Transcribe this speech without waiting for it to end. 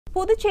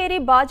புதுச்சேரி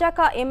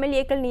பாஜக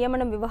எம்எல்ஏக்கள்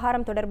நியமனம்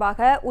விவகாரம்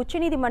தொடர்பாக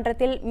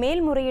உச்சநீதிமன்றத்தில்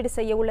மேல்முறையீடு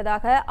செய்ய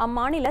உள்ளதாக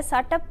அம்மாநில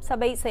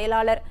சட்டசபை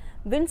செயலாளர்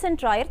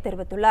வின்சென்ட் ராயர்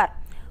தெரிவித்துள்ளார்.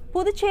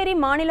 புதுச்சேரி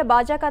மாநில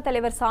பாஜக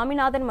தலைவர்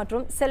சாமிநாதன்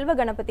மற்றும் செல்வ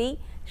கணபதி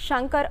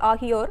சங்கர்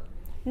ஆகியோர்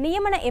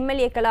நியமன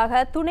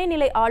எம்எல்ஏக்களாக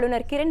துணைநிலை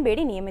ஆளுநர்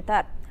கிரண்பேடி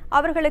நியமித்தார்.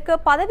 அவர்களுக்கு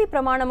பதவி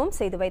பிரமாணமும்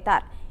செய்து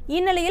வைத்தார்.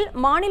 இந்நிலையில்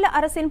மாநில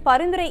அரசின்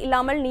பரிந்துரை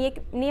இல்லாமல்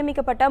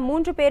நியமிக்கப்பட்ட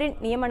 3 பேரின்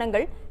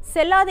நியமனங்கள்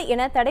செல்லாது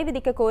என தடை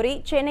விதிக்க கோரி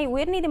சென்னை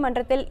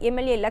உயர்நீதிமன்றத்தில்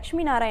எம்எல்ஏ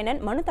லட்சுமி நாராயணன்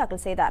மனு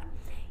தாக்கல் செய்தார்.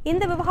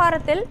 இந்த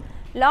விவகாரத்தில்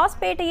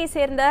லாஸ்பேட்டையை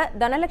சேர்ந்த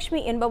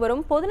தனலட்சுமி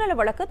என்பவரும் பொதுநல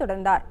வழக்கு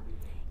தொடர்ந்தார்.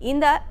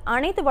 இந்த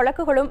அனைத்து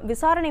வழக்குகளும்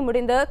விசாரணை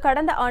முடிந்து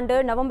கடந்த ஆண்டு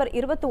நவம்பர்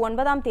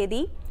 29ஆம்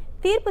தேதி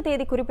தீர்ப்பு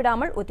தேதி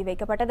குறிப்பிடாமல்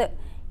ஒத்திவைக்கப்பட்டது.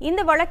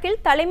 இந்த வழக்கில்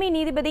தலைமை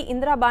நீதிபதி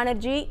இந்திரா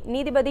பானர்ஜி,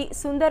 நீதிபதி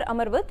சுந்தர்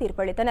அமர்வு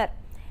தீர்ப்பளித்தனர்.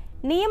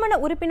 நியமன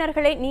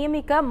உறுப்பினர்களை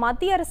நியமிக்க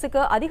மத்திய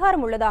அரசுக்கு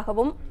அதிகாரம்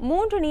உள்ளதாகவும்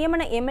 3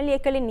 நியமன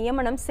எம்எல்ஏக்களின்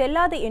நியமனம்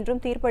செல்லாது என்றும்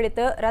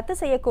தீர்ப்பளித்து ரத்து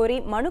செய்யக்கோரி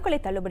மனுக்களை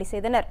தள்ளுபடி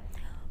செய்தனர்.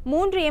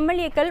 3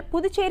 எம்எல்ஏக்கள்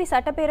புதுச்சேரி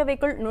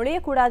சட்டப்பேரவைக்குள்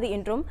நுழையக்கூடாது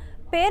என்றும்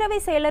பேரவை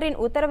செயலரின்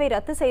உத்தரவை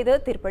ரத்து செய்து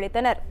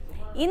தீர்ப்பளித்தனர்.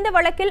 இந்த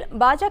வழக்கில்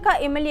பாஜக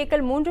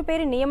எம்எல்ஏக்கள் 3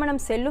 பேரின்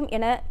நியமனம் செல்லும்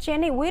என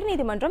சென்னை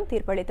உயர்நீதிமன்றம்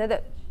தீர்ப்பளித்தது.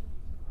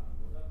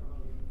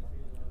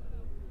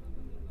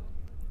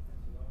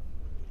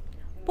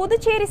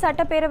 புதுச்சேரி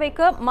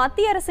சட்டப்பேரவைக்கு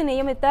மத்திய அரசு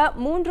நியமித்த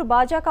 3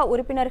 பாஜக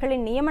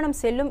உறுப்பினர்களின் நியமனம்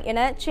செல்லும் என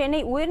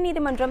சென்னை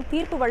உயர்நீதிமன்றம்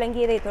தீர்ப்பு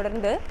வழங்கியதை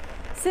தொடர்ந்து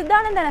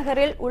சித்தானந்த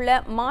நகரில் உள்ள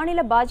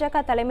மாநில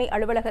பாஜக தலைமை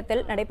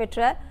அலுவலகத்தில்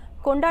நடைபெற்ற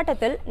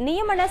கொண்டாட்டத்தில்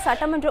நியமன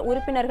சட்டமன்ற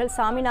உறுப்பினர்கள்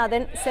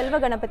சாமிநாதன், செல்வ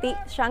கணபதி,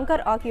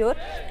 சங்கர் ஆகியோர்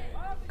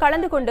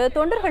கலந்து கொண்டு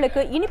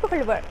தொண்டர்களுக்கு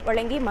இனிப்புகள்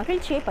வழங்கி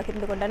மகிழ்ச்சியை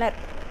பகிர்ந்து கொண்டனர்.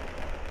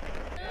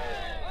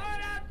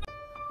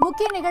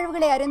 முக்கிய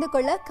நிகழ்வுகளை அறிந்து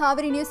கொள்ள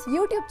காவிரி நியூஸ்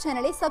யூடியூப்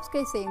சேனலை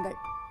சப்ஸ்கிரைப் செய்யுங்கள்.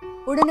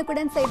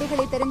 உடனுக்குடன்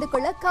செய்திகளை தெரிந்து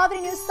கொள்ள காவிரி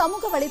நியூஸ்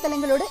சமூக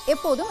வலைதளங்களோடு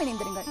எப்போதும்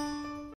இணைந்திருங்கள்.